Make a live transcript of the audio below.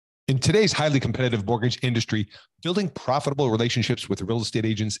In today's highly competitive mortgage industry, building profitable relationships with real estate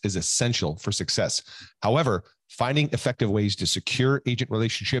agents is essential for success. However, finding effective ways to secure agent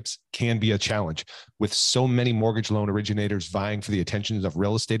relationships can be a challenge. With so many mortgage loan originators vying for the attention of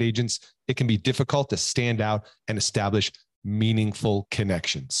real estate agents, it can be difficult to stand out and establish meaningful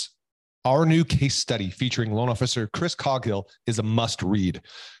connections. Our new case study featuring loan officer Chris Coghill is a must read.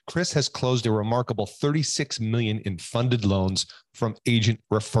 Chris has closed a remarkable $36 million in funded loans from agent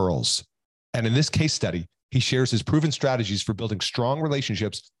referrals. And in this case study, he shares his proven strategies for building strong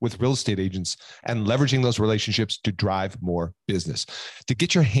relationships with real estate agents and leveraging those relationships to drive more business. To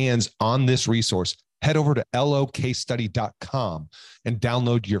get your hands on this resource, head over to locasestudy.com and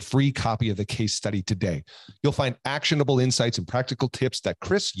download your free copy of the case study today. You'll find actionable insights and practical tips that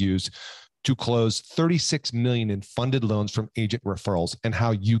Chris used to close $36 million in funded loans from agent referrals and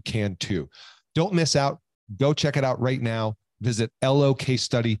how you can too. Don't miss out. Go check it out right now. Visit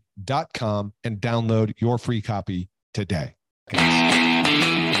locasestudy.com and download your free copy today.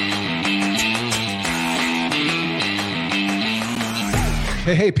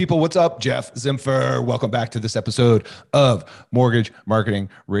 Hey, people, what's up? Jeff Zimfer. Welcome back to this episode of Mortgage Marketing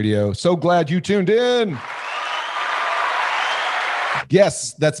Radio. So glad you tuned in.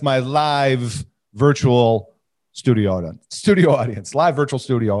 Yes, that's my live virtual studio audience, live virtual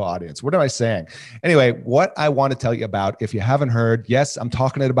studio audience. What am I saying? Anyway, what I want to tell you about, if you haven't heard, yes, I'm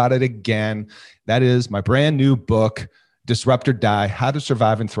talking about it again. That is my brand new book, Disrupt or Die: How to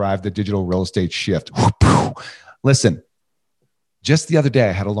Survive and Thrive the Digital Real Estate Shift. Listen. Just the other day,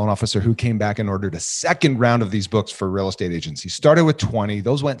 I had a loan officer who came back and ordered a second round of these books for real estate agents. He started with 20.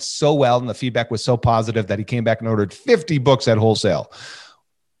 Those went so well, and the feedback was so positive that he came back and ordered 50 books at wholesale.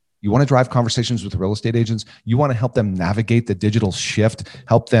 You want to drive conversations with real estate agents? You want to help them navigate the digital shift,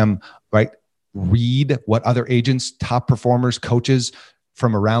 help them, read what other agents, top performers, coaches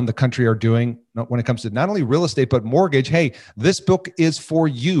from around the country are doing when it comes to not only real estate, but mortgage. Hey, this book is for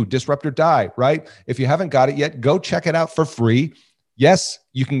you, Disrupt or Die, right? If you haven't got it yet, go check it out for free. Yes,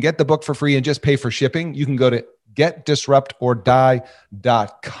 you can get the book for free and just pay for shipping. You can go to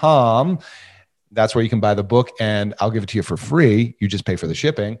getdisruptordie.com. That's where you can buy the book, and I'll give it to you for free. You just pay for the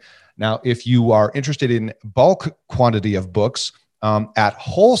shipping. Now, if you are interested in bulk quantity of books at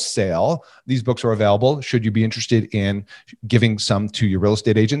wholesale, these books are available. Should you be interested in giving some to your real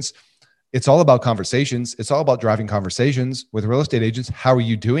estate agents? It's all about conversations. It's all about driving conversations with real estate agents. How are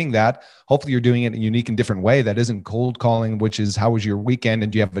you doing that? Hopefully you're doing it in a unique and different way that isn't cold calling, which is, how was your weekend?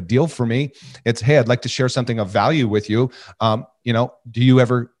 And do you have a deal for me? It's, hey, I'd like to share something of value with you. Do you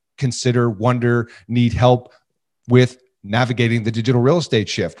ever consider, wonder, need help with navigating the digital real estate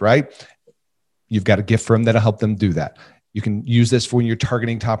shift, right? You've got a gift for them that'll help them do that. You can use this for when you're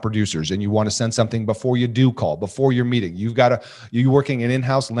targeting top producers and you want to send something before you do call, before your meeting. You working an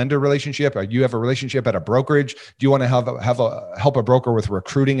in-house lender relationship, or you have a relationship at a brokerage. Do you want to help a broker with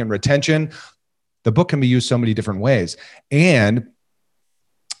recruiting and retention? The book can be used so many different ways. And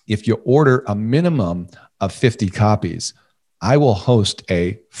if you order a minimum of 50 copies, I will host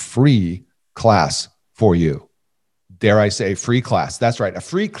a free class for you. Dare I say, free class. That's right. A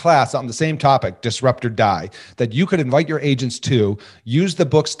free class on the same topic, Disrupt or Die, that you could invite your agents to, use the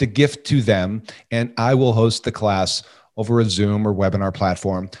books to gift to them, and I will host the class over a Zoom or webinar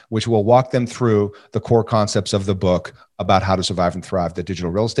platform, which will walk them through the core concepts of the book about how to survive and thrive the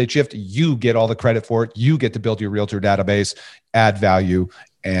digital real estate shift. You get all the credit for it. You get to build your realtor database, add value,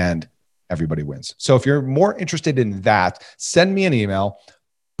 and everybody wins. So if you're more interested in that, send me an email,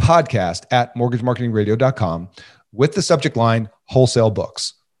 podcast@mortgagemarketingradio.com. with the subject line, wholesale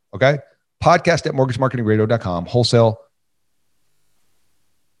books. Okay? podcast@mortgagemarketingradio.com. Wholesale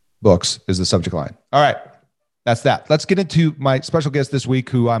books is the subject line. All right. That's that. Let's get into my special guest this week,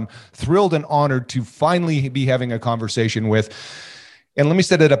 who I'm thrilled and honored to finally be having a conversation with. And let me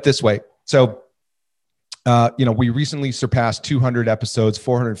set it up this way. So, we recently surpassed 200 episodes,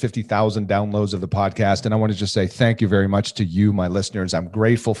 450,000 downloads of the podcast. And I want to just say thank you very much to you, my listeners. I'm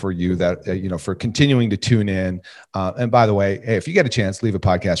grateful for you that, for continuing to tune in. And by the way, hey, if you get a chance, leave a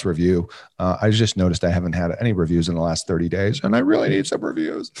podcast review. I just noticed I haven't had any reviews in the last 30 days, and I really need some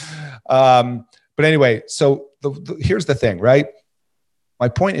reviews. But anyway, so here's the thing, right? My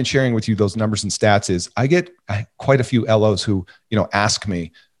point in sharing with you those numbers and stats is I get quite a few LOs who, ask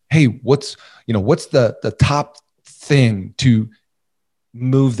me, hey, what's the top thing to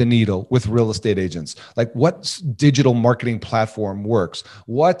move the needle with real estate agents? Like, what digital marketing platform works?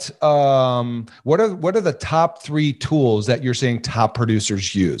 What are the top 3 tools that you're seeing top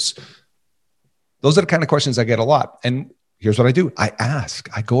producers use? Those are the kind of questions I get a lot. And here's what I do.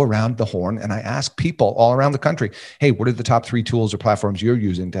 I go around the horn and I ask people all around the country, hey, what are the top 3 tools or platforms you're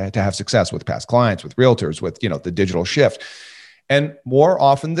using to have success with past clients, with realtors, with, the digital shift? And more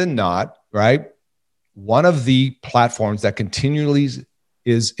often than not, right, one of the platforms that continually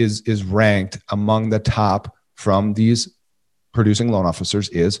is ranked among the top from these producing loan officers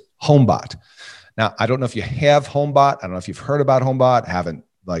is HomeBot. Now, I don't know if you have HomeBot. I don't know if you've heard about HomeBot, haven't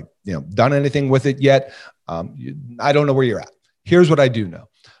done anything with it yet. I don't know where you're at. Here's what I do know.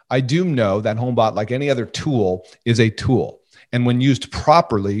 I do know that HomeBot, like any other tool, is a tool, and when used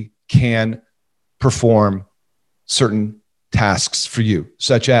properly, can perform certain tasks for you,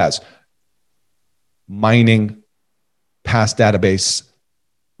 such as mining past database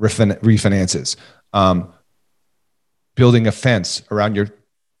refinances, building a fence around your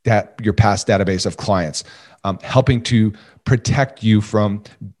past database of clients, helping to protect you from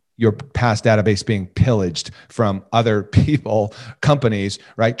your past database being pillaged from other people, companies,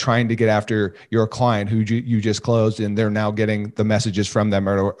 right? Trying to get after your client who you just closed, and they're now getting the messages from them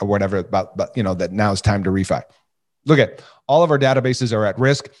or whatever about that now it's time to refi. Look at all of our databases are at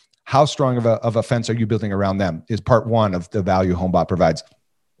risk. How strong of a fence are you building around them is part 1 of the value HomeBot provides.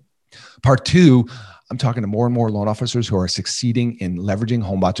 Part 2, I'm talking to more and more loan officers who are succeeding in leveraging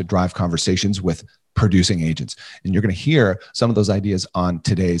HomeBot to drive conversations with producing agents. And you're going to hear some of those ideas on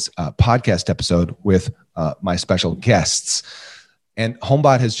today's podcast episode with my special guests. And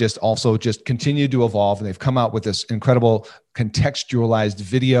HomeBot has just continued to evolve, and they've come out with this incredible contextualized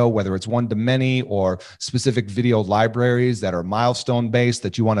video, whether it's one-to-many or specific video libraries that are milestone-based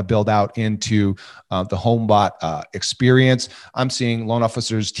that you want to build out into the HomeBot experience. I'm seeing loan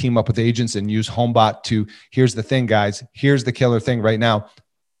officers team up with agents and use HomeBot to, here's the thing, guys, here's the killer thing right now.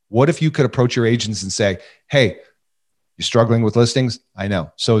 What if you could approach your agents and say, hey, you're struggling with listings? I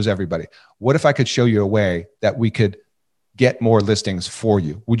know, so is everybody. What if I could show you a way that we could get more listings for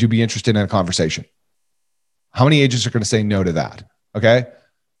you? Would you be interested in a conversation? How many agents are going to say no to that? Okay.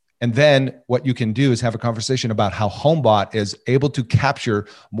 And then what you can do is have a conversation about how HomeBot is able to capture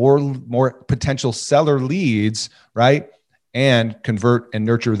more potential seller leads, right? And convert and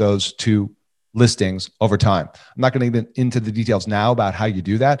nurture those to listings over time. I'm not going to get into the details now about how you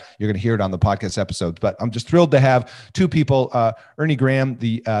do that. You're going to hear it on the podcast episodes, but I'm just thrilled to have 2 people, Ernie Graham,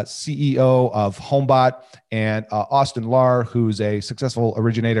 the CEO of HomeBot, and Austin Lar, who's a successful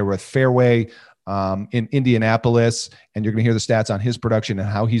originator with Fairway in Indianapolis. And you're going to hear the stats on his production and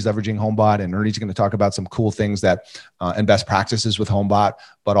how he's leveraging HomeBot. And Ernie's going to talk about some cool things that and best practices with HomeBot,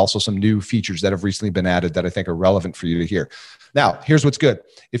 but also some new features that have recently been added that I think are relevant for you to hear. Now, here's what's good.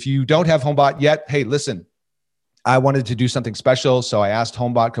 If you don't have HomeBot yet, hey, listen, I wanted to do something special. So I asked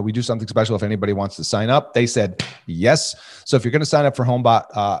HomeBot, could we do something special if anybody wants to sign up? They said yes. So if you're going to sign up for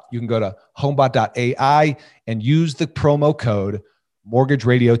HomeBot, you can go to homebot.ai and use the promo code Mortgage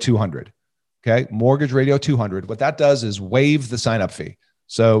Radio 200. Okay, Mortgage Radio 200. What that does is waive the sign-up fee.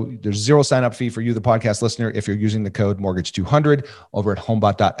 So there's 0 sign-up fee for you, the podcast listener, if you're using the code Mortgage 200 over at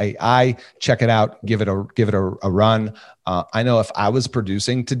homebot.ai. Check it out. Give it a run. I know if I was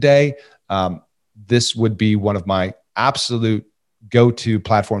producing today, this would be one of my absolute go-to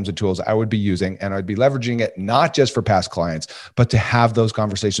platforms and tools I would be using, and I'd be leveraging it not just for past clients, but to have those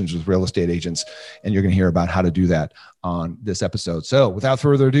conversations with real estate agents. And you're going to hear about how to do that on this episode. So without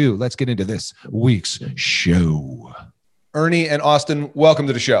further ado, let's get into this week's show. Ernie and Austin, welcome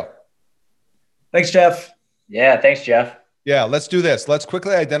to the show. Thanks, Jeff. Yeah, thanks, Jeff. Yeah, let's do this. Let's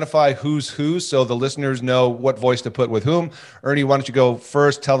quickly identify who's who so the listeners know what voice to put with whom. Ernie, why don't you go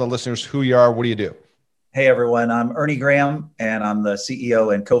first? Tell the listeners who you are. What do you do? Hey, everyone. I'm Ernie Graham, and I'm the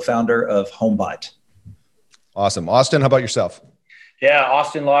CEO and co-founder of HomeBot. Awesome. Austin, how about yourself? Yeah,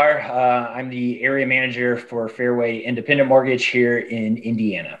 Austin Lar. I'm the area manager for Fairway Independent Mortgage here in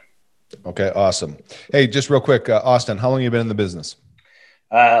Indiana. Okay, awesome. Hey, just real quick, Austin, how long have you been in the business?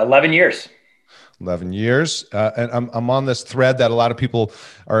 11 years. 11 years. And I'm on this thread that a lot of people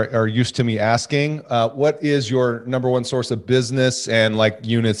are used to me asking. What is your number one source of business and like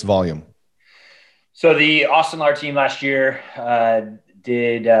units volume? So the Austin Lar team last year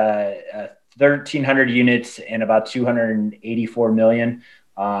did 1,300 units and about 284 million.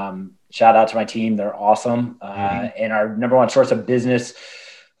 Shout out to my team. They're awesome. And our number one source of business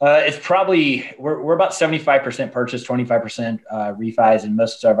is probably, we're about 75% purchase, 25% refis, and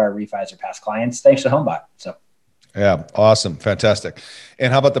most of our refis are past clients, thanks to HomeBot. So, yeah, awesome. Fantastic.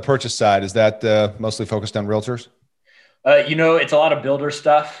 And how about the purchase side? Is that mostly focused on realtors? It's a lot of builder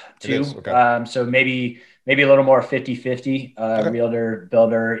stuff too. Okay. So maybe a little more 50-50, Okay. realtor,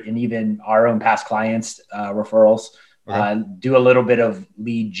 builder, and even our own past clients, referrals. Okay. Do a little bit of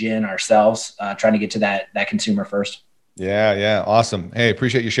lead gen ourselves, trying to get to that consumer first. Yeah. Yeah. Awesome. Hey,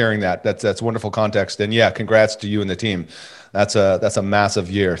 appreciate you sharing that. That's wonderful context. And yeah, congrats to you and the team. That's a massive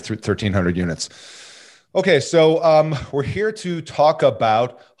year, 1,300 units. Okay. So we're here to talk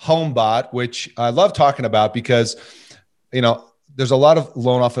about HomeBot, which I love talking about because, there's a lot of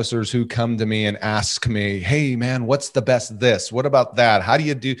loan officers who come to me and ask me, hey man, what's the best this? What about that? How do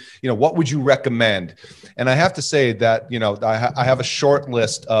you do, what would you recommend? And I have to say that, I have a short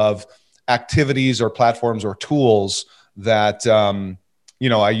list of activities or platforms or tools that,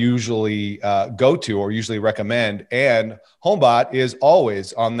 I usually go to or usually recommend. And HomeBot is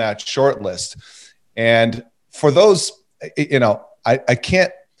always on that short list. And for those, I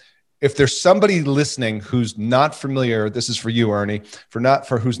can't, if there's somebody listening who's not familiar, this is for you, Ernie,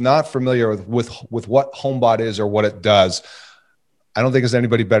 who's not familiar with what HomeBot is or what it does. I don't think there's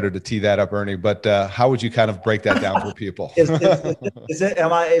anybody better to tee that up, Ernie, but how would you kind of break that down for people? Is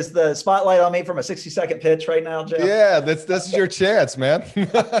the spotlight on me from a 60-second pitch right now, Jeff? Yeah, this is your chance, man.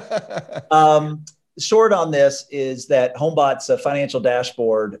 Short on this is that HomeBot's a financial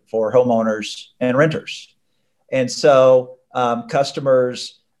dashboard for homeowners and renters. And so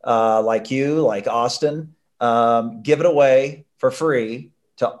customers like you, like Austin, give it away for free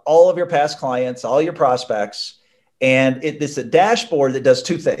to all of your past clients, all your prospects. And it's a dashboard that does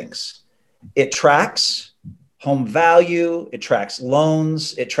two things. It tracks home value, it tracks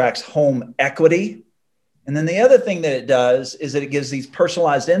loans, it tracks home equity. And then the other thing that it does is that it gives these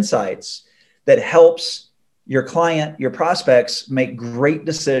personalized insights that helps your client, your prospects make great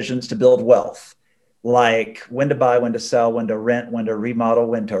decisions to build wealth, like when to buy, when to sell, when to rent, when to remodel,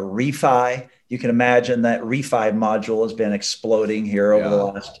 when to refi. You can imagine that refi module has been exploding here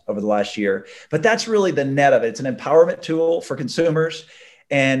over the last year. But that's really the net of it. It's an empowerment tool for consumers.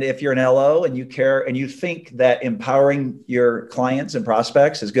 And if you're an LO and you care and you think that empowering your clients and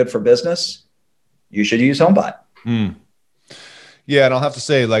prospects is good for business, you should use HomeBot. Yeah. And I'll have to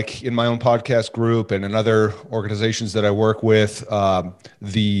say, like in my own podcast group and in other organizations that I work with,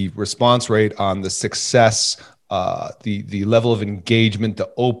 the response rate on the success, the level of engagement, the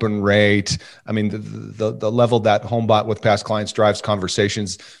open rate, I mean, the level that HomeBot with past clients drives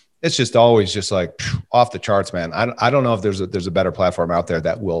conversations, it's just always just like off the charts, man. I don't know if there's a better platform out there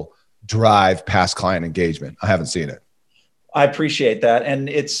that will drive past client engagement. I haven't seen it. I appreciate that. And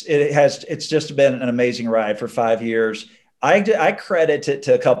it's just been an amazing ride for 5 years. I credit it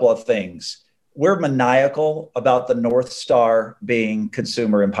to a couple of things. We're maniacal about the North Star being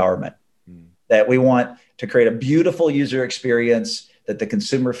consumer empowerment, that we want to create a beautiful user experience that the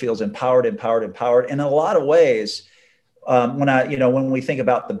consumer feels empowered. And in a lot of ways, when we think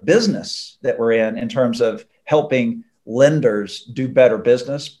about the business that we're in terms of helping lenders do better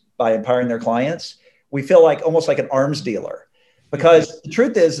business by empowering their clients, we feel like almost like an arms dealer, because the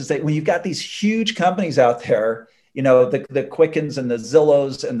truth is that when you've got these huge companies out there, the Quickens and the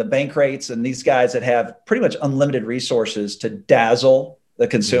Zillows and the Bankrates and these guys that have pretty much unlimited resources to dazzle the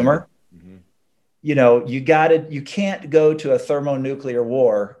consumer. You can't go to a thermonuclear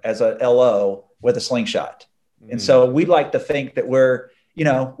war as a LO with a slingshot. And so we like to think that we're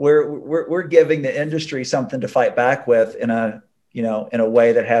giving the industry something to fight back with in a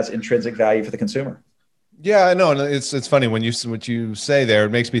way that has intrinsic value for the consumer. Yeah, I know. And it's funny what you say there.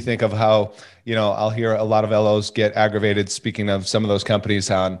 It makes me think of how, I'll hear a lot of LOs get aggravated. Speaking of some of those companies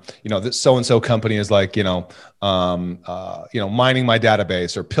on, this so-and-so company is like, mining my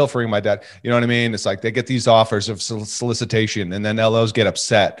database or pilfering my data. You know what I mean? It's like they get these offers of solicitation and then LOs get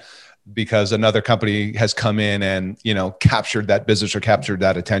upset because another company has come in and, captured that business or captured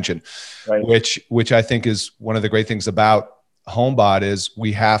that attention, right. which I think is one of the great things about HomeBot is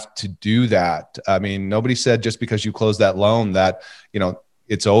we have to do that. I mean, nobody said just because you close that loan that,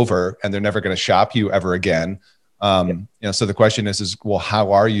 it's over and they're never going to shop you ever again. So the question is, well,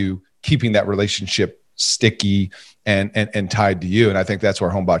 how are you keeping that relationship sticky and tied to you? And I think that's where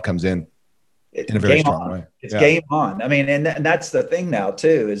HomeBot comes in a very strong way. It's game on. I mean, and that's the thing now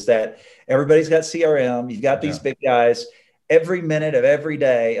too, is that everybody's got CRM. You've got these big guys every minute of every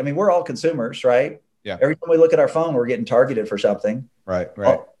day. I mean, we're all consumers, right? Yeah. Every time we look at our phone, we're getting targeted for something. Right.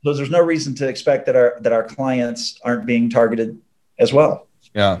 So there's no reason to expect that our clients aren't being targeted as well.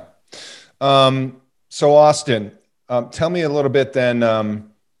 Yeah. So Austin, tell me a little bit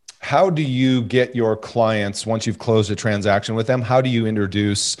then, how do you get your clients, once you've closed a transaction with them, how do you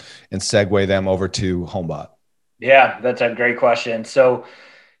introduce and segue them over to HomeBot? Yeah, that's a great question. So,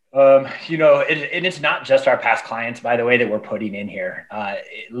 and it's not just our past clients, by the way, that we're putting in here.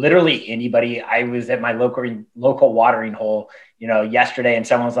 Literally anybody. I was at my local watering hole, yesterday, and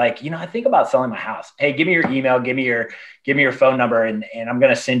someone was like, I think about selling my house. Hey, give me your email, give me your phone number, and I'm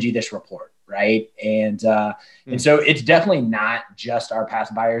going to send you this report. right? And so it's definitely not just our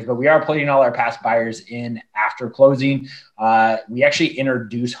past buyers, but we are putting all our past buyers in after closing. We actually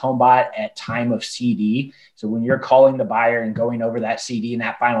introduce HomeBot at time of CD. So when you're calling the buyer and going over that CD and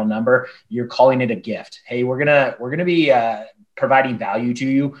that final number, you're calling it a gift. Hey, we're gonna be providing value to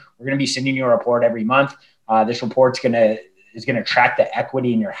you. We're gonna be sending you a report every month. This report's is going to track the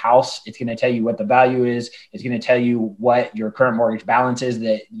equity in your house. It's going to tell you what the value is. It's going to tell you what your current mortgage balance is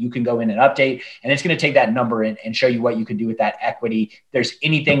that you can go in and update. And it's going to take that number and show you what you can do with that equity. If there's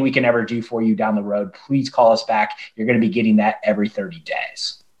anything we can ever do for you down the road, please call us back. You're going to be getting that every 30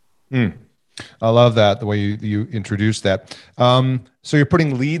 days. I love that, the way you introduced that. So you're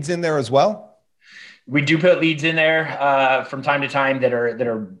putting leads in there as well? We do put leads in there from time to time that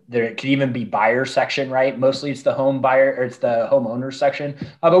could even be buyer section, right? Mostly it's the home buyer or it's the homeowner section,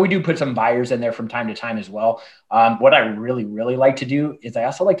 but we do put some buyers in there from time to time as well. What I really, really like to do is I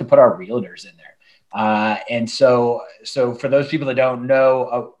also like to put our realtors in there. And so for those people that don't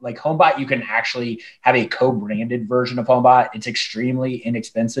know, like HomeBot, you can actually have a co-branded version of HomeBot. It's extremely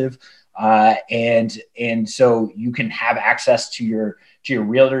inexpensive. And so you can have access to your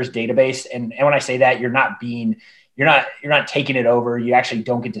realtor's database. And when I say that, you're not taking it over. You actually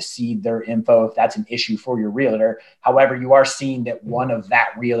don't get to see their info if that's an issue for your realtor. However, you are seeing that one of that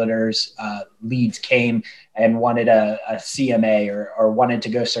realtor's leads came and wanted a CMA or wanted to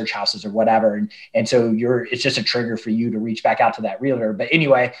go search houses or whatever. And so it's just a trigger for you to reach back out to that realtor. But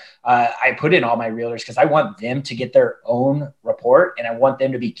anyway, I put in all my realtors because I want them to get their own report and I want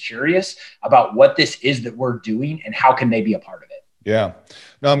them to be curious about what this is that we're doing and how can they be a part of it. Yeah.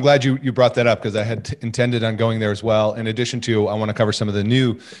 No, I'm glad you brought that up because I had intended on going there as well. In addition to, I want to cover some of the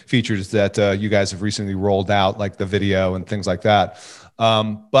new features that you guys have recently rolled out, like the video and things like that.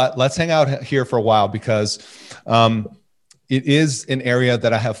 But let's hang out here for a while because it is an area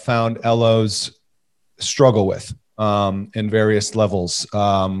that I have found LOs struggle with in various levels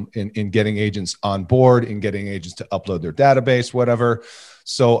in getting agents on board, in getting agents to upload their database, whatever.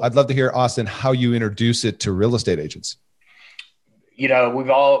 So I'd love to hear, Austin, how you introduce it to real estate agents. We're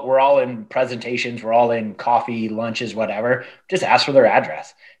all in presentations, we're all in coffee, lunches, whatever. Just ask for their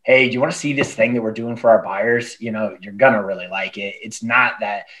address. Hey, do you want to see this thing that we're doing for our buyers? You're going to really like it. It's not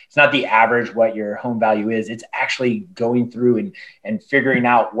the average what your home value is. It's actually going through and figuring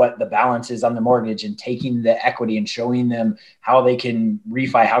out what the balance is on the mortgage and taking the equity and showing them how they can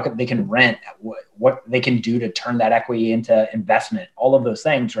refi, how they can rent, what they can do to turn that equity into investment, all of those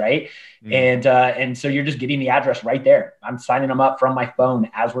things. Right. And so you're just getting the address right there. I'm signing them up from my phone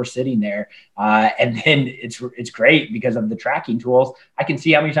as we're sitting there. And then it's great because of the tracking tools. I can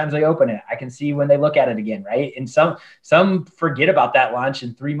see how many times they open it. I can see when they look at it again. Right. And some forget about that lunch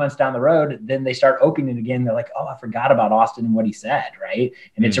and 3 months down the road, then they start opening it again. They're like, oh, I forgot about Austin and what he said. Right.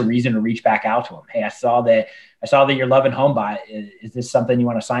 And it's a reason to reach back out to him. Hey, I saw that you're loving HomeBot. Is this something you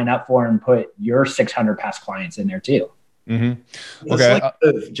want to sign up for and put your 600 past clients in there too? Mm-hmm. Okay. Slick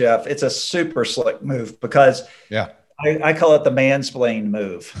move, Jeff. It's a super slick move because I call it the mansplain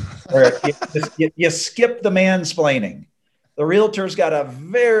move, where you skip the mansplaining. The realtor's got a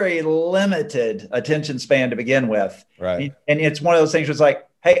very limited attention span to begin with. Right. And it's one of those things where it's like,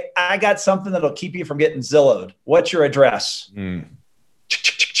 hey, I got something that'll keep you from getting Zillowed. What's your address? Right.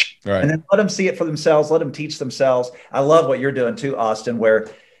 And then let them see it for themselves. Let them teach themselves. I love what you're doing too, Austin, where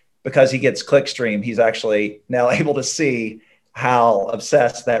because he gets Clickstream, he's actually now able to see how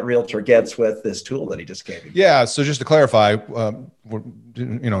obsessed that realtor gets with this tool that he just gave you. Yeah. So just to clarify,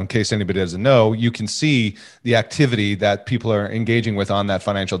 in case anybody doesn't know, you can see the activity that people are engaging with on that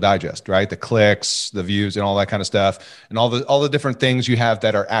Financial Digest, right? The clicks, the views, and all that kind of stuff, and all the different things you have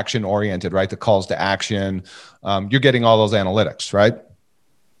that are action oriented, right? The calls to action. You're getting all those analytics, right?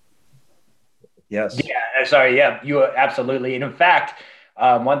 Yes. Yeah. Sorry. Yeah. You absolutely. And in fact,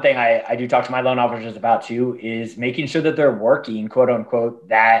 one thing I do talk to my loan officers about too is making sure that they're working, quote unquote,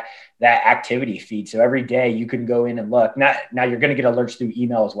 that activity feed. So every day you can go in and look. Now you're going to get alerts through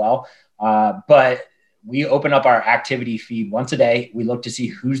email as well, but we open up our activity feed once a day. We look to see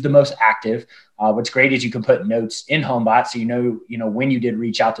who's the most active. What's great is you can put notes in HomeBot, so you know when you did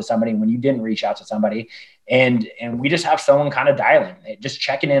reach out to somebody and when you didn't reach out to somebody, and we just have someone kind of dialing, just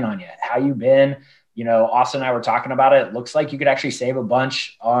checking in on you, how you been. Austin and I were talking about it. It looks like you could actually save a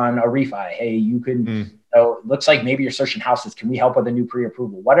bunch on a refi. Hey, you can, it looks like maybe you're searching houses. Can we help with a new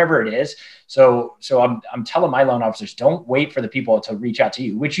pre-approval, whatever it is? So I'm telling my loan officers, don't wait for the people to reach out to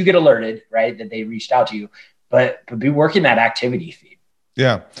you, which you get alerted, right, that they reached out to you, but be working that activity feed.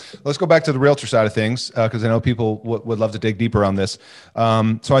 Yeah. Let's go back to the realtor side of things, because I know people would love to dig deeper on this.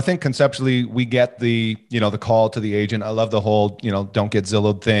 So I think conceptually we get the call to the agent. I love the whole, don't get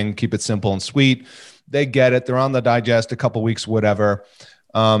Zillowed thing, keep it simple and sweet. They get it. They're on the digest a couple weeks, whatever.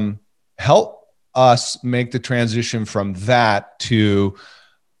 Help us make the transition from that to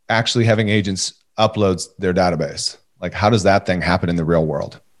actually having agents upload their database. Like, how does that thing happen in the real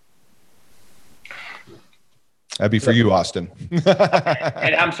world? That'd be for you, Austin.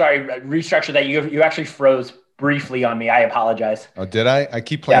 And I'm sorry, restructure that. You actually froze briefly on me. I apologize. Oh, did I? I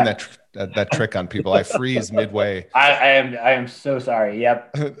keep playing that trick on people. I freeze midway. I am so sorry.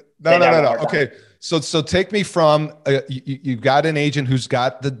 Yep. No. Okay. So take me from you've got an agent who's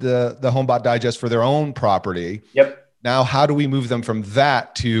got the HomeBot Digest for their own property. Yep. Now, how do we move them from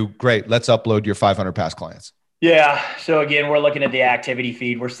that to great? Let's upload your 500 past clients. Yeah. So again, we're looking at the activity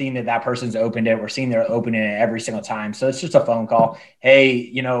feed. We're seeing that person's opened it. We're seeing they're opening it every single time. So it's just a phone call.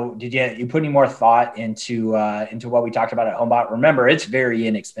 Hey, did you put any more thought into what we talked about at HomeBot? Remember, it's very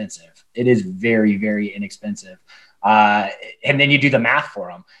inexpensive. It is very, very inexpensive. And then you do the math for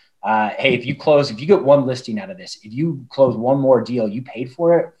them. Hey, if you get one listing out of this, if you close one more deal, you paid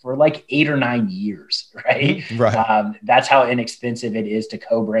for it for like 8 or 9 years, right? Right. That's how inexpensive it is to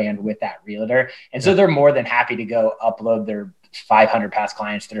co-brand with that realtor. And so they're more than happy to go upload their 500 past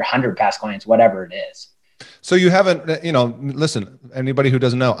clients, their 100 past clients, whatever it is. So you haven't, listen, anybody who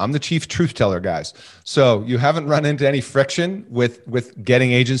doesn't know, I'm the chief truth teller, guys. So you haven't run into any friction with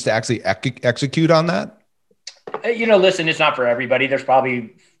getting agents to actually execute on that? Listen, it's not for everybody. There's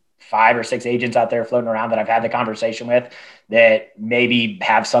probably 5 or 6 agents out there floating around that I've had the conversation with that maybe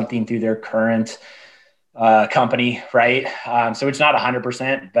have something through their current company, right? So it's not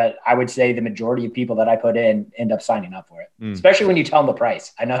 100%, but I would say the majority of people that I put in end up signing up for it, especially when you tell them the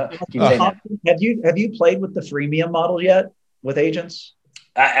price. I know. Have you played with the freemium model yet with agents?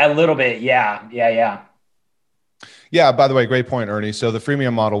 A little bit, yeah. Yeah. By the way, great point, Ernie. So the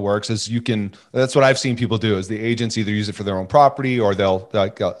freemium model works as that's what I've seen people do is the agents either use it for their own property or they'll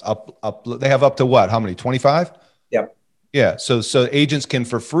they have up to what? How many? 25? Yep. Yeah. So agents can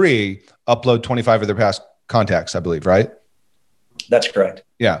for free upload 25 of their past contacts, I believe, right? That's correct.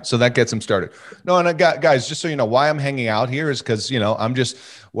 Yeah. So that gets them started. No, and guys, just so you know why I'm hanging out here is because,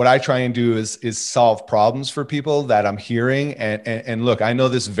 what I try and do is solve problems for people that I'm hearing. And look, I know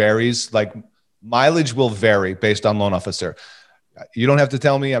this varies, like mileage will vary based on loan officer. You don't have to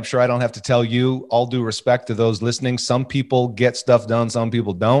tell me. I'm sure I don't have to tell you. All due respect to those listening. Some people get stuff done. Some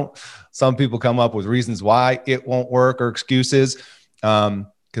people don't. Some people come up with reasons why it won't work or excuses.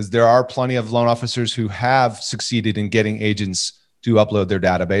 Because there are plenty of loan officers who have succeeded in getting agents to upload their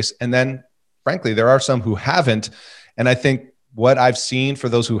database. And then frankly, there are some who haven't. And I think what I've seen for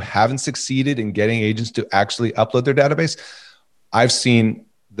those who haven't succeeded in getting agents to actually upload their database, I've seen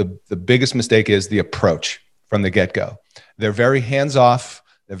the biggest mistake is the approach from the get-go. They're very hands-off.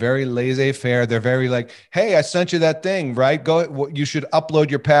 They're very laissez-faire. They're very like, hey, I sent you that thing, right? You should upload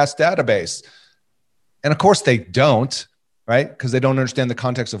your past database. And of course they don't, right? Because they don't understand the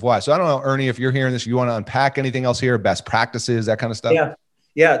context of why. So I don't know, Ernie, if you're hearing this, you want to unpack anything else here, best practices, that kind of stuff?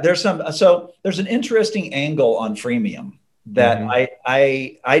 Yeah. There's an interesting angle on freemium that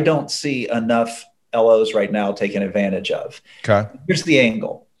I don't see enough LOs right now taking advantage of. Okay. Here's the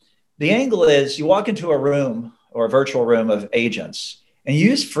angle. The angle is you walk into a room or a virtual room of agents and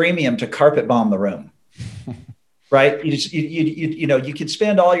you use freemium to carpet bomb the room, right? You could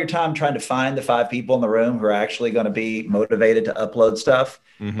spend all your time trying to find the 5 people in the room who are actually going to be motivated to upload stuff,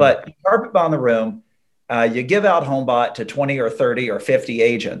 but you carpet bomb the room. You give out HomeBot to 20 or 30 or 50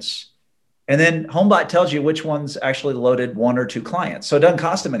 agents. And then HomeBot tells you which ones actually loaded 1 or 2 clients. So it doesn't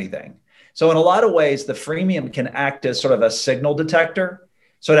cost them anything. So in a lot of ways, the freemium can act as sort of a signal detector.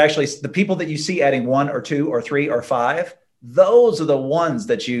 So it actually, the people that you see adding 1 or 2 or 3 or 5, those are the ones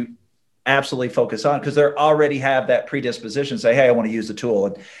that you absolutely focus on because they already have that predisposition. Say, hey, I want to use the tool.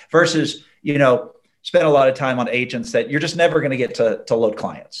 And versus, spend a lot of time on agents that you're just never going to get to load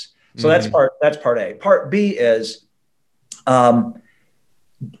clients. So that's part A. Part B is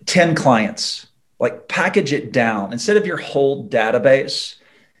 10 clients, like package it down. Instead of your whole database,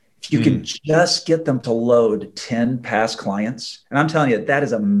 if you can just get them to load 10 past clients. And I'm telling you, that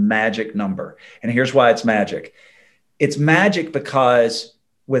is a magic number. And here's why it's magic. It's magic because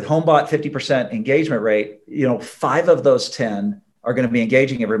with HomeBot 50% engagement rate, 5 of those 10 are going to be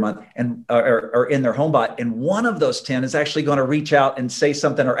engaging every month and are in their HomeBot. And 1 of those 10 is actually going to reach out and say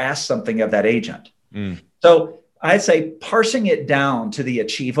something or ask something of that agent. So I'd say parsing it down to the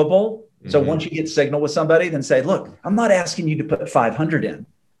achievable. So once you get signal with somebody, then say, look, I'm not asking you to put 500 in.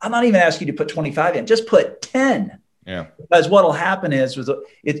 I'm not even asking you to put 25 in. Just put 10. Yeah. Because what will happen is,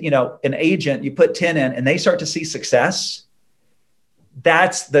 an agent, you put 10 in and they start to see success.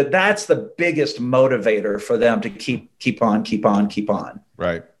 That's the biggest motivator for them to keep on.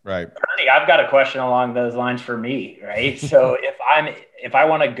 Right. Ernie, I've got a question along those lines for me, right? So if I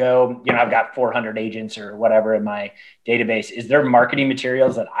want to go, I've got 400 agents or whatever in my database, is there marketing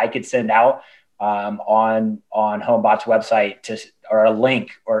materials that I could send out on HomeBot's website or a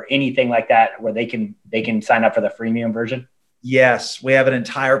link or anything like that where they can sign up for the freemium version? Yes, we have an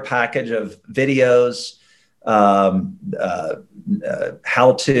entire package of videos,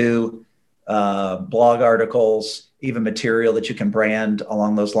 how-to blog articles, even material that you can brand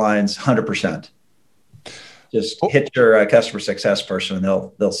along those lines. 100%. Just hit your customer success person,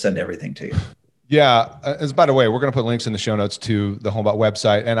 and they'll send everything to you. Yeah. As by the way, we're going to put links in the show notes to the HomeBot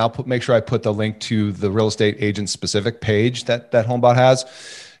website, and I'll make sure I put the link to the real estate agent specific page that HomeBot has,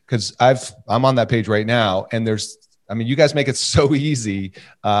 because I'm on that page right now, and you guys make it so easy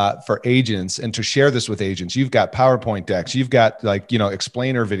for agents and to share this with agents. You've got PowerPoint decks, you've got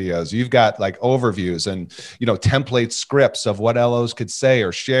explainer videos, you've got overviews and, template scripts of what LOs could say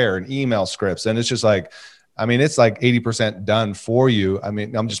or share, and email scripts. And it's just it's like 80% done for you.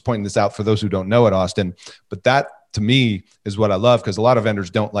 I'm just pointing this out for those who don't know it, Austin, but that to me is what I love, because a lot of vendors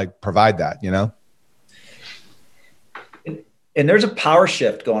don't provide that, And there's a power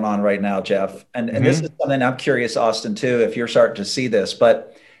shift going on right now, Jeff. And this is something I'm curious, Austin, too, if you're starting to see this.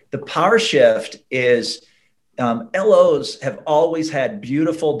 But the power shift is LOs have always had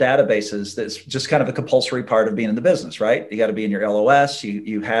beautiful databases. That's just kind of a compulsory part of being in the business, right? You got to be in your LOS.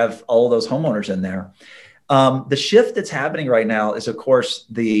 You have all of those homeowners in there. The shift that's happening right now is, of course,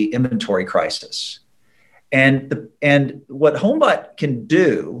 the inventory crisis. And what HomeBot can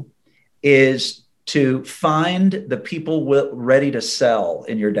do is to find the people ready to sell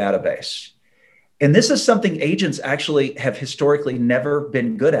in your database. And this is something agents actually have historically never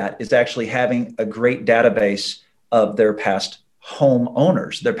been good at, is actually having a great database of their past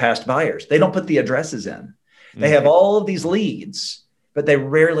homeowners, their past buyers. They don't put the addresses in. They have all of these leads, but they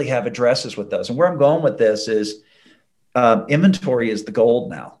rarely have addresses with those. And where I'm going with this is inventory is the gold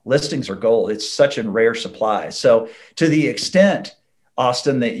now. Listings are gold. It's such a rare supply. So to the extent,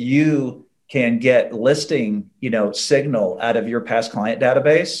 Austin, that you can get listing, signal out of your past client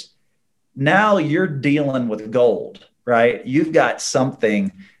database, now you're dealing with gold, right? You've got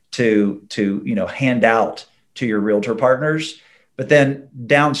something to hand out to your realtor partners. But then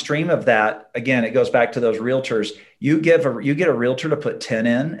downstream of that, again, it goes back to those realtors. You get a realtor to put 10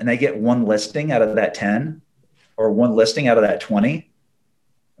 in, and they get one listing out of that 10 or one listing out of that 20.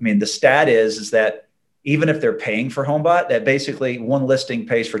 The stat is that even if they're paying for HomeBot, that basically one listing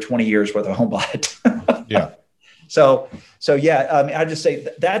pays for 20 years worth of HomeBot. Yeah. So yeah, I just say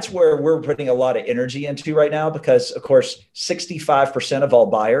that's where we're putting a lot of energy into right now, because of course, 65% of all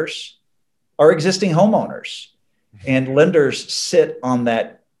buyers are existing homeowners, and lenders sit on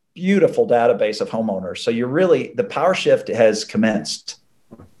that beautiful database of homeowners. So the power shift has commenced.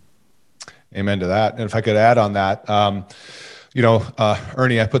 Amen to that. And if I could add on that,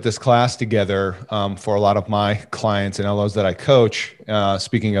 Ernie, I put this class together for a lot of my clients and LOs that I coach.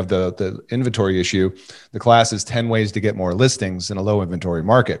 Speaking of the inventory issue, the class is 10 ways to get more listings in a low inventory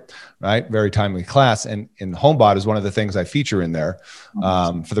market, right? Very timely class. And HomeBot is one of the things I feature in there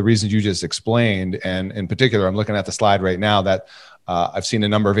for the reasons you just explained. And in particular, I'm looking at the slide right now that I've seen a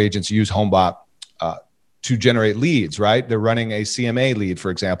number of agents use HomeBot to generate leads, right? They're running a CMA lead,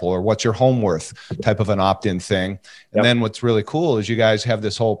 for example, or what's your home worth type of an opt-in thing. And then what's really cool is you guys have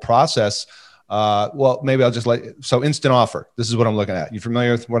this whole process. Maybe I'll just so instant offer. This is what I'm looking at. You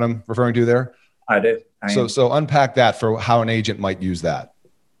familiar with what I'm referring to there? I do. So unpack that for how an agent might use that.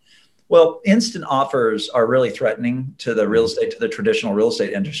 Well, instant offers are really threatening to the traditional real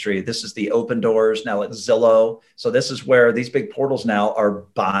estate industry. This is the Open Doors, now it's Zillow. So this is where these big portals now are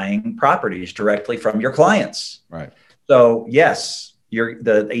buying properties directly from your clients. Right. So yes,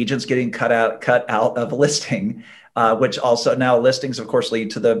 the agent's getting cut out of a listing, which also now listings, of course,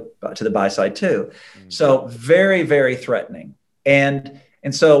 lead to the buy side too. So very, very threatening. And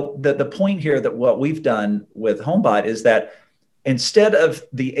so the point here that what we've done with HomeBot is that instead of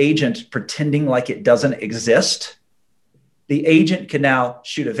the agent pretending like it doesn't exist, the agent can now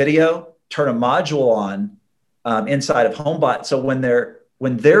shoot a video, turn a module on inside of HomeBot. So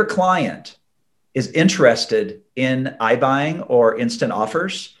when their client is interested in iBuying or instant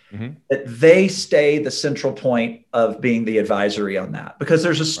offers, that they stay the central point of being the advisory on that, because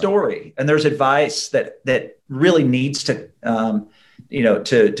there's a story and there's advice that really needs to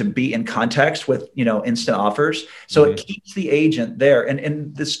to be in context with, instant offers. So it keeps the agent there.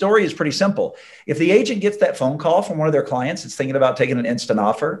 And the story is pretty simple. If the agent gets that phone call from one of their clients that's thinking about taking an instant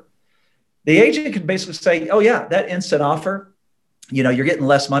offer, the agent can basically say, oh yeah, that instant offer, you're getting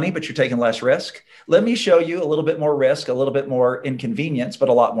less money, but you're taking less risk. Let me show you a little bit more risk, a little bit more inconvenience, but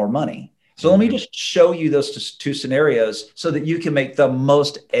a lot more money. So let me just show you those two scenarios so that you can make the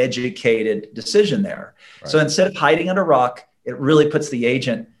most educated decision there. Right. So instead of hiding under a rock, it really puts the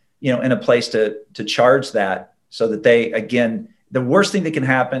agent, in a place to charge that, so that they, again, the worst thing that can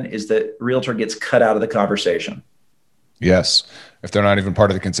happen is that realtor gets cut out of the conversation. Yes. If they're not even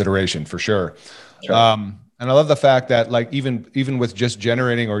part of the consideration, for sure. Right. And I love the fact that, like, even with just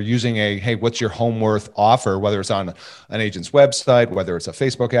generating or using hey, what's your home worth offer, whether it's on an agent's website, whether it's a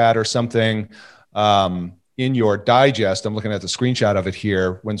Facebook ad or something, in your digest, I'm looking at the screenshot of it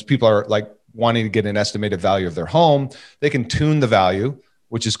here. When people are like wanting to get an estimated value of their home, they can tune the value,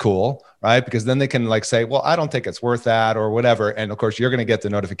 which is cool, right? Because then they can like say, well, I don't think it's worth that or whatever. And of course, you're going to get the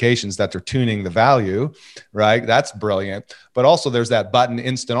notifications that they're tuning the value, right? That's brilliant. But also there's that button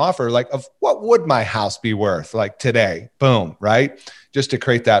instant offer, like, of what would my house be worth like today? Boom, right? Just to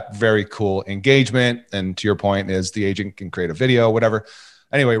create that very cool engagement. And to your point is the agent can create a video, whatever.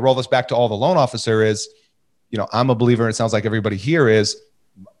 Anyway, roll this back to all the loan officer is, I'm a believer, and it sounds like everybody here is,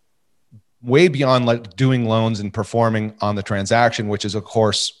 way beyond like doing loans and performing on the transaction, which is of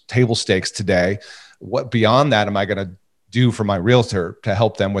course table stakes today. What beyond that am I going to do for my realtor to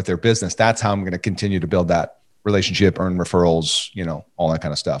help them with their business? That's how I'm going to continue to build that relationship, earn referrals, all that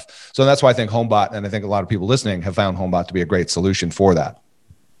kind of stuff. So that's why I think HomeBot, and I think a lot of people listening have found HomeBot to be a great solution for that.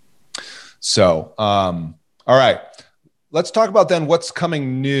 So, all right, let's talk about then what's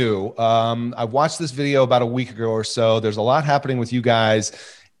coming new. I watched this video about a week ago or so. There's a lot happening with you guys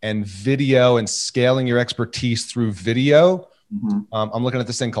and video and scaling your expertise through video. I'm looking at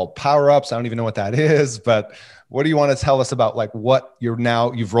this thing called Power Ups. I don't even know what that is, but what do you want to tell us about like what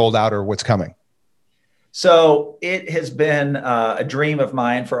you've rolled out or what's coming? So it has been a dream of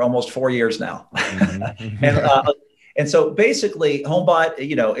mine for almost 4 years now. And so basically HomeBot,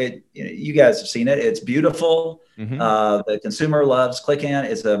 you guys have seen it. It's beautiful. The consumer loves ClickAn.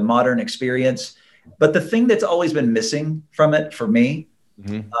 It's a modern experience. But the thing that's always been missing from it for me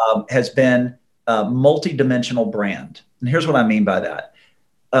has been a multi-dimensional brand. And here's what I mean by that.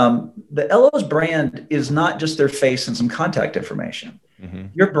 The LO's brand is not just their face and some contact information.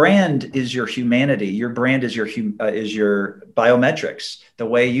 Your brand is your humanity. Your brand is your biometrics, the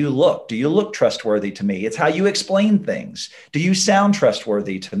way you look. Do you look trustworthy to me? It's how you explain things. Do you sound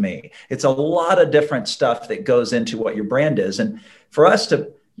trustworthy to me? It's a lot of different stuff that goes into what your brand is. And for us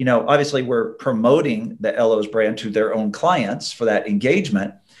to, obviously we're promoting the LO's brand to their own clients for that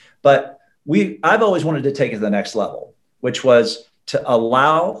engagement, but I've always wanted to take it to the next level, which was to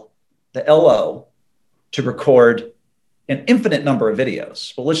allow the LO to record an infinite number of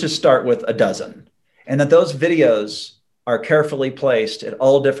videos. But let's just start with a dozen. And that those videos are carefully placed at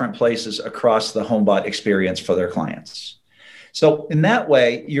all different places across the HomeBot experience for their clients. So in that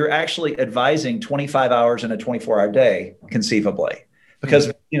way, you're actually advising 25 hours in a 24-hour day, conceivably,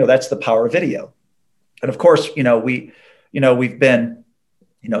 because that's the power of video. And of course, we've been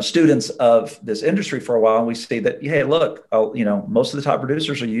students of this industry for a while, and we see that, hey, look, most of the top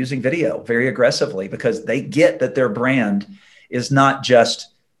producers are using video very aggressively because they get that their brand is not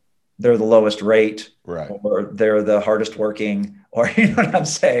just they're the lowest rate, right, or they're the hardest working, or you know what I'm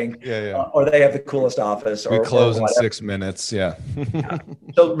saying? Yeah. Or they have the coolest office. We close in 6 minutes. Yeah.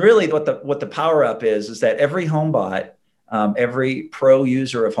 So really what the power up is that every HomeBot, every pro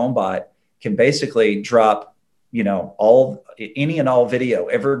user of HomeBot can basically drop, any and all video,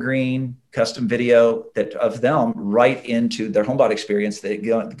 evergreen custom video of them right into their HomeBot experience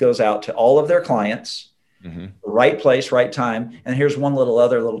that goes out to all of their clients, right place, right time. And here's one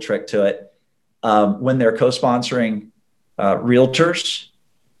other little trick to it. When they're co-sponsoring realtors,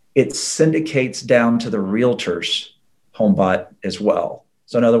 it syndicates down to the realtors' HomeBot as well.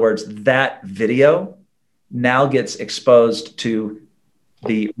 So in other words, that video now gets exposed to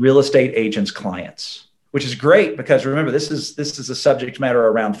the real estate agent's clients, which is great because remember, this is a subject matter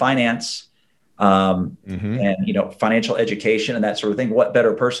around finance and financial education and that sort of thing. What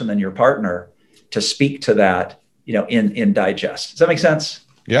better person than your partner to speak to that, in digest? Does that make sense?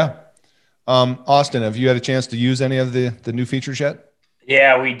 Yeah. Austin, have you had a chance to use any of the new features yet?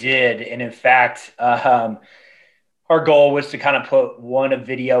 Yeah, we did. And in fact, our goal was to kind of put a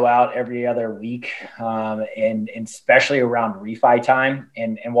video out every other week, and especially around refi time.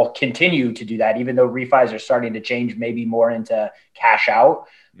 And we'll continue to do that, even though refis are starting to change maybe more into cash out.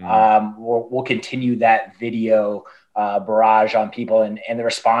 We'll continue that video barrage on people, and the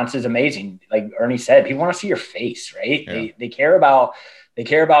response is amazing. Like Ernie said, people want to see your face, right? Yeah. They care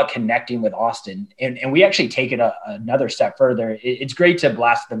about connecting with Austin, and we actually take it another step further. It's great to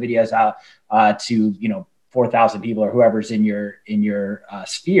blast the videos out to 4,000 people or whoever's in your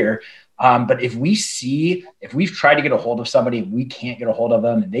sphere. But if we've tried to get a hold of somebody, we can't get a hold of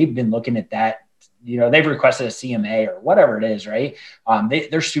them, and they've been looking at that, they've requested a CMA or whatever it is, right?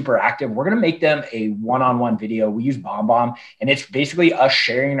 They're super active. We're going to make them a one-on-one video. We use BombBomb, and it's basically us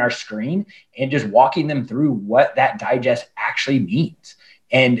sharing our screen and just walking them through what that digest actually means.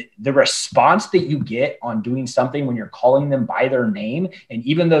 And the response that you get on doing something when you're calling them by their name, and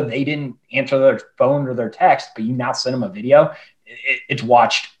even though they didn't answer their phone or their text, but you now send them a video, it's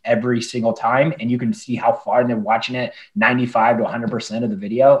watched every single time, and you can see how far they're watching it, 95 to 100% of the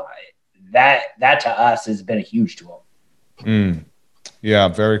video. That to us has been a huge tool. Yeah,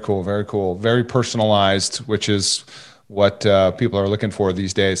 very cool, very cool, very personalized, which is what people are looking for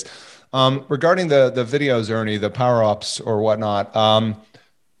these days. Regarding the videos, Ernie, the power-ups or whatnot,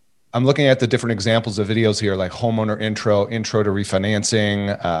 I'm looking at the different examples of videos here, like homeowner intro to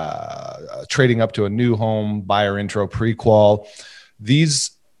refinancing, trading up to a new home, buyer intro, pre-qual.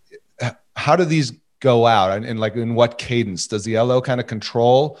 How do these go out? And like in what cadence? Does the LO kind of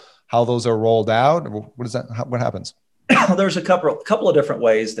control how those are rolled out? What happens? There's a couple of different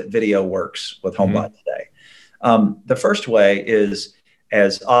ways that video works with HomeBot today. The first way is,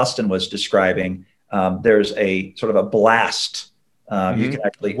 as Austin was describing, there's a sort of a blast. You can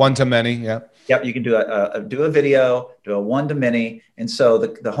actually one-to-many, yeah. Yep, you can do a video, do a one-to-many, and so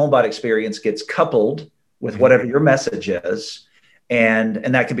the HomeBot experience gets coupled with whatever your message is, and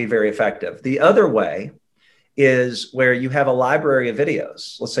that can be very effective. The other way is where you have a library of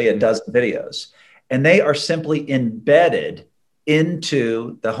videos, let's say a dozen videos, and they are simply embedded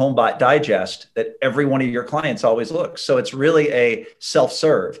into the HomeBot digest that every one of your clients always looks. So it's really a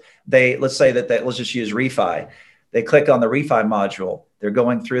self-serve. Let's say that let's just use refi. They click on the refi module. They're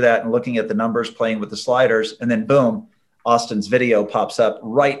going through that and looking at the numbers, playing with the sliders, and then boom, Austin's video pops up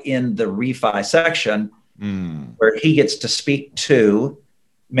right in the refi section where he gets to speak to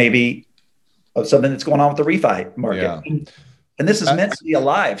maybe something that's going on with the refi market. Yeah. And this is meant to be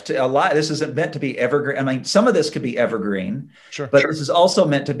alive. This isn't meant to be evergreen. I mean, some of this could be evergreen, but this is also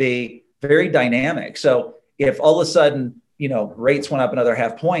meant to be very dynamic. So if all of a sudden, rates went up another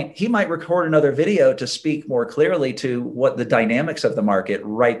 0.5 point, he might record another video to speak more clearly to what the dynamics of the market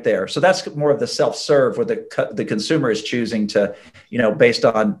right there. So that's more of the self-serve where the consumer is choosing to, based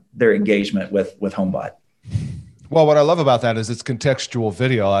on their engagement with HomeBot. Well, what I love about that is it's contextual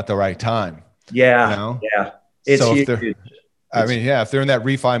video at the right time. Yeah. Yeah. It's huge. If they're in that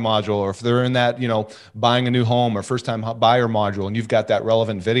refi module, or if they're in that, buying a new home or first time buyer module, and you've got that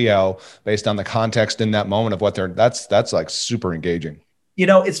relevant video based on the context in that moment of what that's like super engaging.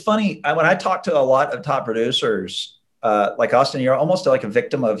 It's funny. When I talk to a lot of top producers, like Austin, you're almost like a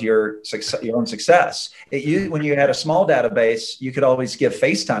victim of your own success. When you had a small database, you could always give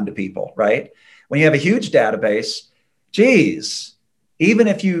FaceTime to people, right? When you have a huge database, geez, even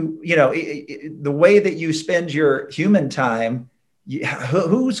if the way that you spend your human time,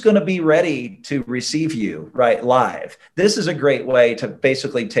 who's going to be ready to receive you right live? This is a great way to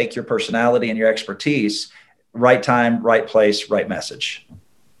basically take your personality and your expertise, right time, right place, right message.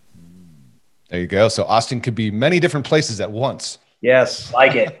 There you go. So Austin could be many different places at once. Yes. I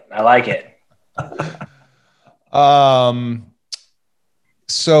like it.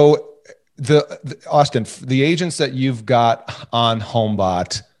 So Austin, the agents that you've got on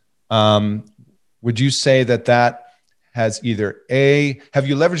HomeBot, would you say that has have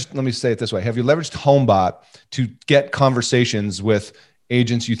you leveraged, let me say it this way, have you leveraged HomeBot to get conversations with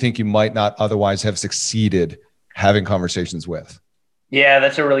agents you think you might not otherwise have succeeded having conversations with? Yeah,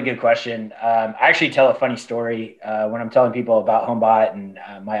 that's a really good question. I actually tell a funny story when I'm telling people about HomeBot and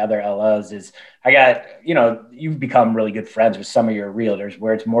my other LOs is I got, you've become really good friends with some of your realtors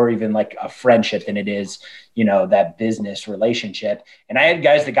where it's more even like a friendship than it is, that business relationship. And I had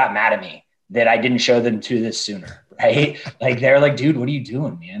guys that got mad at me that I didn't show them to this sooner, right? Like they're like, dude, what are you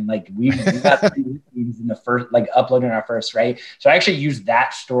doing, man? Like we got 3 listings in the first, like uploading our first, right? So I actually used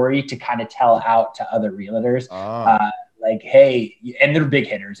that story to kind of tell out to other realtors. Like, hey, and they're big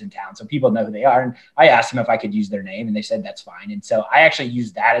hitters in town, so people know who they are. And I asked them if I could use their name, and they said that's fine. And so I actually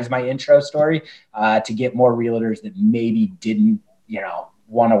used that as my intro story to get more realtors that maybe didn't,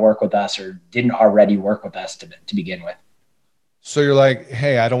 want to work with us or didn't already work with us to begin with. So you're like,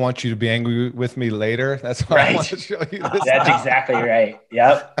 hey, I don't want you to be angry with me later. That's why I want to show you this. That's exactly right.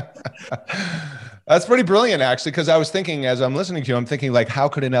 Yep. That's pretty brilliant, actually, because I was thinking as I'm listening to you, I'm thinking like, how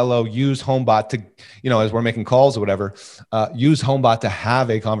could an LO use HomeBot to, as we're making calls or whatever, use HomeBot to have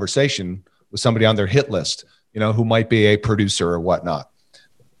a conversation with somebody on their hit list, who might be a producer or whatnot.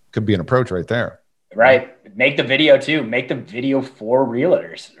 Could be an approach right there. Right. Make the video too. Make the video for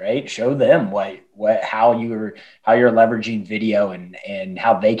realtors, right? Show them how you're leveraging video and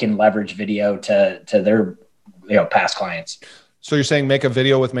how they can leverage video to their past clients. So you're saying make a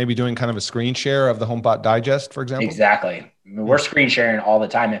video with maybe doing kind of a screen share of the HomeBot Digest, for example? Exactly. We're screen sharing all the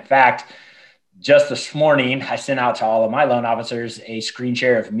time. In fact, just this morning, I sent out to all of my loan officers a screen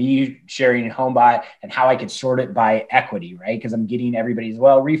share of me sharing HomeBot and how I could sort it by equity, right? Because I'm getting everybody's,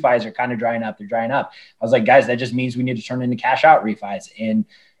 refis are kind of drying up. They're drying up. I was like, guys, that just means we need to turn into cash out refis. And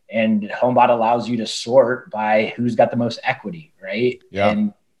HomeBot allows you to sort by who's got the most equity, right? Yeah.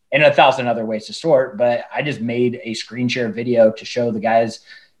 And 1,000 other ways to sort. But I just made a screen share video to show the guys,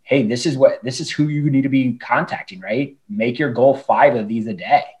 hey, this is who you need to be contacting, right? Make your goal 5 of these a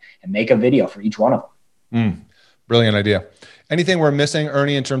day. And make a video for each one of them. Brilliant idea. Anything we're missing,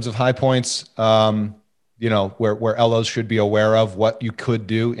 Ernie, in terms of high points, where LOs should be aware of what you could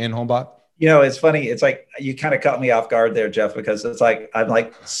do in HomeBot? It's funny. It's like you kind of caught me off guard there, Jeff, because it's like I'm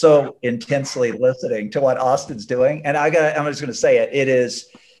like so intensely listening to what Austin's doing. And I'm just going to say it. It is,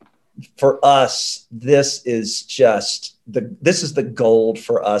 for us, this is the gold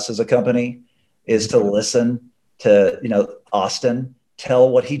for us as a company, is to listen to, Austin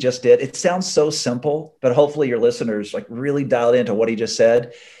tell what he just did. It sounds so simple, but hopefully your listeners like really dialed into what he just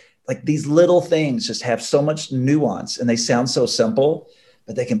said. Like these little things just have so much nuance and they sound so simple,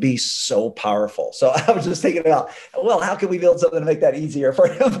 but they can be so powerful. So I was just thinking about, how can we build something to make that easier for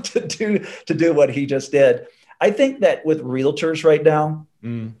him to do what he just did? I think that with realtors right now,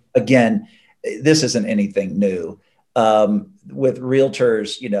 again, this isn't anything new. With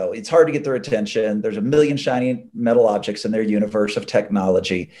realtors, it's hard to get their attention. There's a million shiny metal objects in their universe of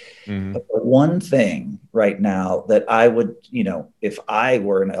technology. But the one thing right now that I would, if I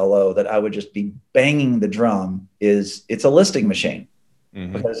were an LO, that I would just be banging the drum is it's a listing machine,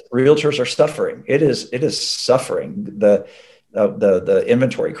 because realtors are suffering. It is suffering the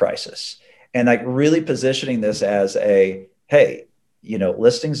inventory crisis, and like really positioning this as a, hey,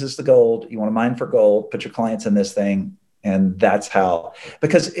 listings is the gold. You want to mine for gold, put your clients in this thing. And that's how,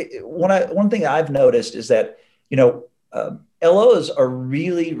 because one thing I've noticed is that, LOs are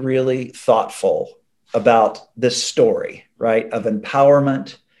really, really thoughtful about this story, right? Of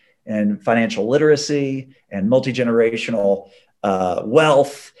empowerment and financial literacy and multi-generational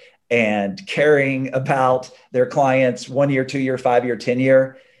wealth and caring about their clients 1 year, 2 year, 5 year, 10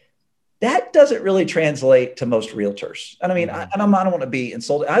 year. That doesn't really translate to most realtors. And I mean, I don't want to be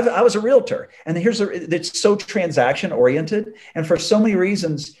insulted. I was a realtor, and it's so transaction oriented. And for so many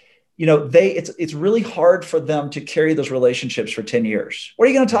reasons, it's really hard for them to carry those relationships for 10 years. What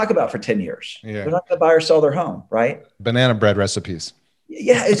are you going to talk about for 10 years? Yeah. They're not going to buy or sell their home, right? Banana bread recipes.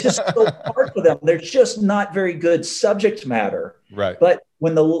 Yeah. It's just so hard for them. They're just not very good subject matter. Right. But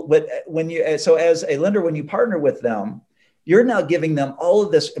so as a lender, when you partner with them, you're now giving them all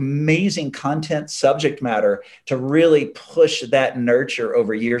of this amazing content subject matter to really push that nurture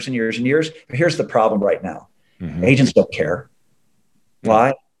over years and years and years. But here's the problem right now. Agents don't care.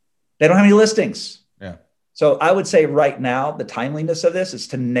 Why? They don't have any listings. Yeah. So I would say right now, the timeliness of this is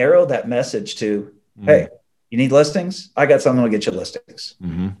to narrow that message to, hey, you need listings? I got something to get you listings.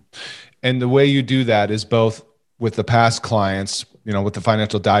 And the way you do that is both with the past clients, with the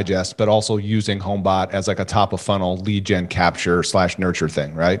Financial Digest, but also using HomeBot as like a top of funnel lead gen capture / nurture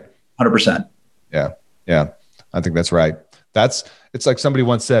thing, right? 100%. Yeah. I think that's right. It's like somebody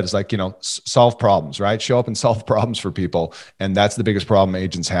once said, it's like, solve problems, right? Show up and solve problems for people. And that's the biggest problem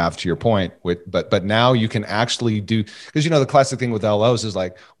agents have, to your point. But now you can actually do, because the classic thing with LOs is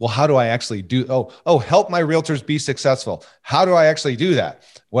like, well, how do I actually do, help my realtors be successful. How do I actually do that?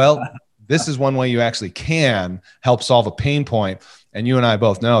 Well, this is one way you actually can help solve a pain point. And you and I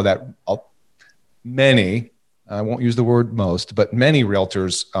both know that many, I won't use the word most, but many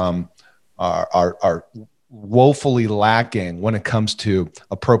realtors are woefully lacking when it comes to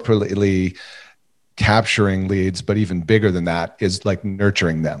appropriately capturing leads, but even bigger than that is like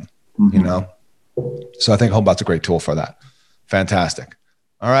nurturing them, So I think HomeBot's a great tool for that. Fantastic.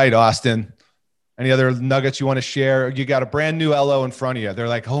 All right, Austin. Any other nuggets you want to share? You got a brand new LO in front of you. They're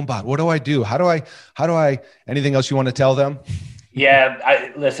like, HomeBot, what do I do? How do I, anything else you want to tell them?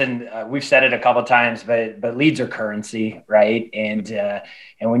 Yeah, listen, we've said it a couple of times, but leads are currency, right? And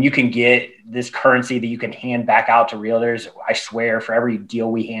when you can get this currency that you can hand back out to realtors, I swear for every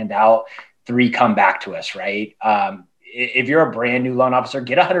deal we hand out, 3 come back to us, right? if you're a brand new loan officer,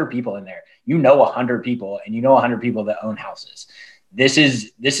 get 100 people in there. 100 people, and 100 people that own houses. This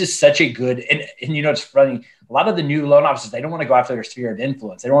is such a good, and it's funny. A lot of the new loan officers, they don't want to go after their sphere of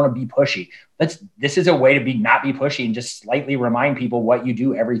influence. They don't want to be pushy. This is a way to not be pushy and just slightly remind people what you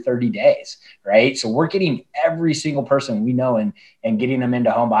do every 30 days, right? So we're getting every single person we know and getting them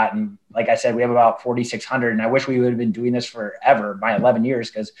into HomeBot. And like I said, we have about 4,600, and I wish we would have been doing this forever, my 11 years,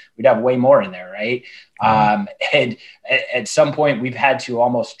 because we'd have way more in there, right? And at some point, we've had to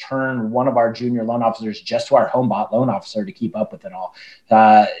almost turn one of our junior loan officers just to our HomeBot loan officer to keep up with it all.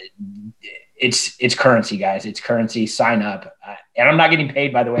 It's currency, guys. It's currency. Sign up. And I'm not getting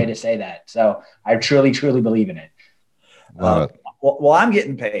paid, by the way, to say that. So I truly, truly believe in it. Well, I'm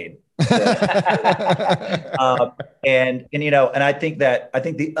getting paid. And I think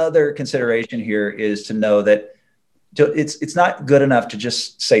the other consideration here is to know that it's not good enough to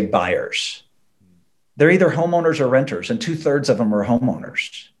just say buyers. They're either homeowners or renters, and 2/3 of them are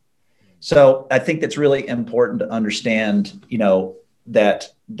homeowners. So I think that's really important to understand, that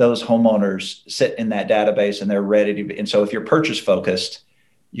those homeowners sit in that database and they're ready to be. And so if you're purchase focused,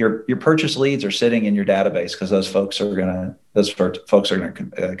 your purchase leads are sitting in your database because those folks are going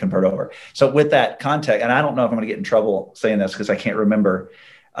to convert over. So with that context, and I don't know if I'm going to get in trouble saying this because I can't remember,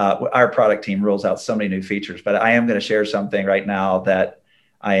 our product team rolls out so many new features, but I am going to share something right now that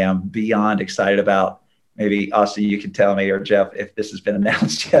I am beyond excited about. Maybe Austin, you can tell me, or Jeff, if this has been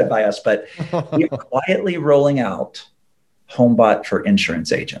announced yet by us, but we're quietly rolling out HomeBot for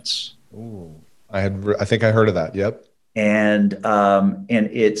insurance agents. Ooh, I think I heard of that. Yep. And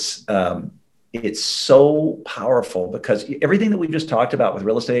it's so powerful because everything that we've just talked about with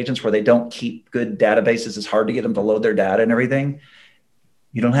real estate agents, where they don't keep good databases, it's hard to get them to load their data and everything.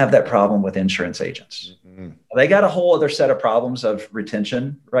 You don't have that problem with insurance agents. Mm-hmm. They got a whole other set of problems of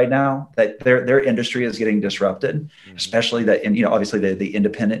retention right now that their industry is getting disrupted, mm-hmm. especially obviously the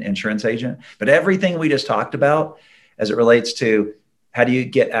independent insurance agent. But everything we just talked about as it relates to how do you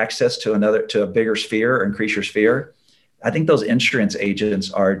get access to a bigger sphere or increase your sphere, I think those insurance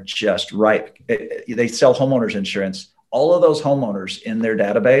agents are just ripe. They sell homeowners insurance. All of those homeowners in their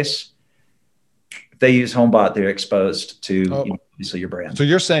database, if they use HomeBot, they're exposed to obviously your brand. So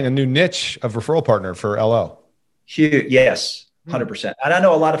you're saying a new niche of referral partner for LO? Huge, yes, 100%. And I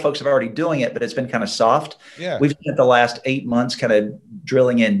know a lot of folks are already doing it, but it's been kind of soft. Yeah. We've spent the last 8 months kind of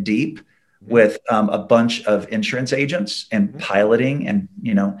drilling in deep with a bunch of insurance agents and piloting and,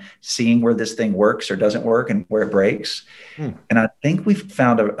 seeing where this thing works or doesn't work and where it breaks. And I think we've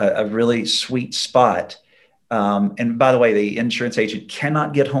found a really sweet spot. And by the way, the insurance agent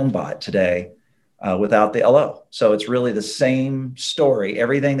cannot get HomeBot today without the LO. So it's really the same story.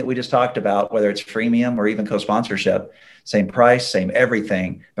 Everything that we just talked about, whether it's freemium or even co-sponsorship, same price, same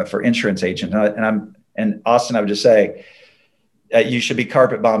everything, but for insurance agent. And Austin, I would just say, you should be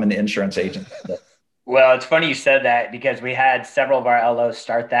carpet bombing the insurance agent. Well, it's funny you said that because we had several of our LOs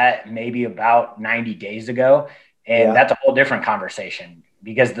start that maybe about 90 days ago. And that's a whole different conversation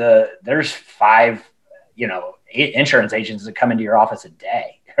because there's 5, insurance agents that come into your office a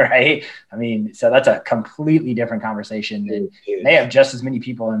day, right? I mean, so that's a completely different conversation. And they have just as many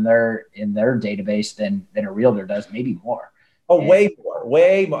people in their database than a realtor does, maybe more. Oh, way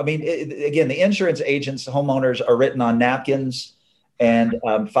more. I mean, again, the insurance agents, homeowners are written on napkins and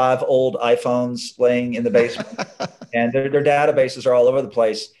 5 old iPhones laying in the basement, and their databases are all over the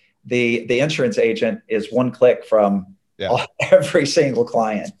place. The insurance agent is one click from every single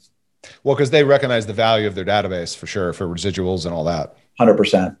client. Well, because they recognize the value of their database for sure, for residuals and all that.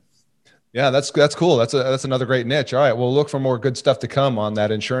 100%. Yeah, that's cool. That's another great niche. All right, we'll look for more good stuff to come on that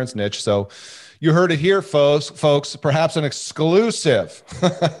insurance niche. So you heard it here, folks, perhaps an exclusive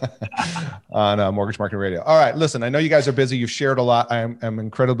on Mortgage Marketing Radio. All right, listen, I know you guys are busy. You've shared a lot. I'm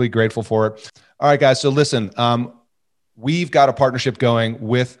incredibly grateful for it. All right, guys. So listen, we've got a partnership going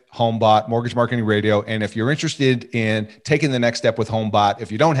with HomeBot, Mortgage Marketing Radio. And if you're interested in taking the next step with HomeBot,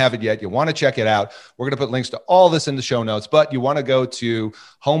 if you don't have it yet, you want to check it out, we're going to put links to all this in the show notes, but you want to go to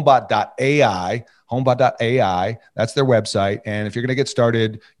homebot.ai, homebot.ai. That's their website. And if you're going to get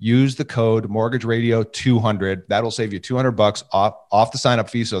started, use the code Mortgage Radio 200. That'll save you $200 off the sign-up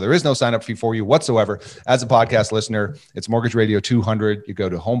fee. So there is no sign-up fee for you whatsoever. As a podcast listener, it's Mortgage Radio 200. You go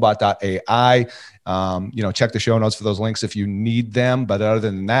to homebot.ai. Check the show notes for those links if you need them. But other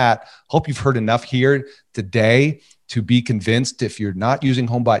than that, hope you've heard enough here today to be convinced, if you're not using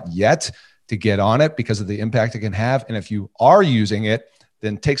HomeBot yet, to get on it because of the impact it can have. And if you are using it,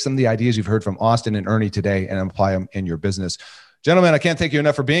 then take some of the ideas you've heard from Austin and Ernie today and apply them in your business. Gentlemen, I can't thank you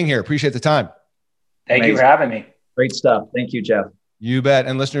enough for being here. Appreciate the time. Thank you for having me. Great stuff. Thank you, Jeff. You bet.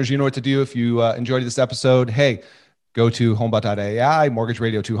 And listeners, you know what to do if you enjoyed this episode. Hey, go to homebot.ai, Mortgage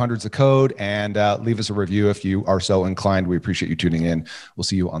Radio 200 is the code, and leave us a review if you are so inclined. We appreciate you tuning in. We'll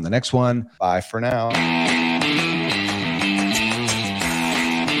see you on the next one. Bye for now.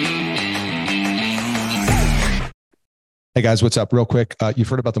 Hey guys, what's up? Real quick, you've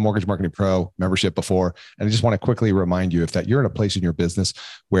heard about the Mortgage Marketing Pro membership before, and I just want to quickly remind you if that you're in a place in your business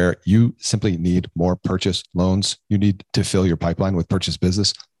where you simply need more purchase loans, you need to fill your pipeline with purchase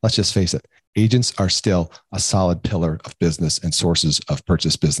business. Let's just face it, agents are still a solid pillar of business and sources of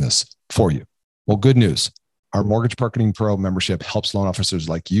purchase business for you. Well, good news. Our Mortgage Marketing Pro membership helps loan officers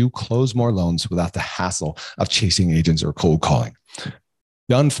like you close more loans without the hassle of chasing agents or cold calling.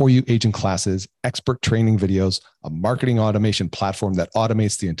 Done for you agent classes, expert training videos, a marketing automation platform that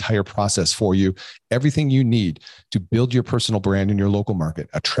automates the entire process for you, everything you need to build your personal brand in your local market,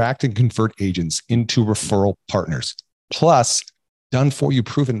 attract and convert agents into referral partners, plus done for you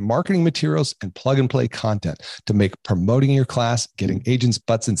proven marketing materials and plug and play content to make promoting your class, getting agents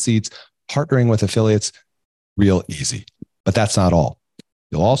butts and seats, partnering with affiliates real easy. But that's not all.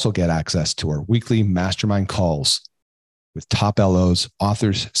 You'll also get access to our weekly mastermind calls with top LOs,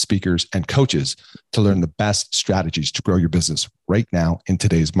 authors, speakers, and coaches to learn the best strategies to grow your business right now in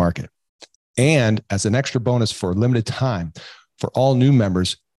today's market. And as an extra bonus for a limited time, for all new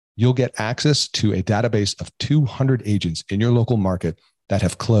members, you'll get access to a database of 200 agents in your local market that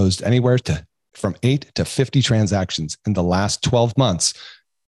have closed anywhere from 8 to 50 transactions in the last 12 months.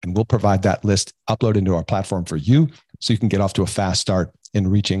 And we'll provide that list uploaded into our platform for you so you can get off to a fast start in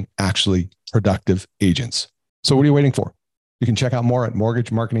reaching actually productive agents. So what are you waiting for? You can check out more at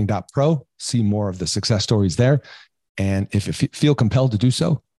mortgagemarketing.pro, see more of the success stories there. And if you feel compelled to do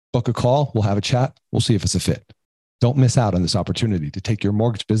so, book a call. We'll have a chat. We'll see if it's a fit. Don't miss out on this opportunity to take your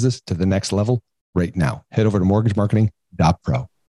mortgage business to the next level right now. Head over to mortgagemarketing.pro.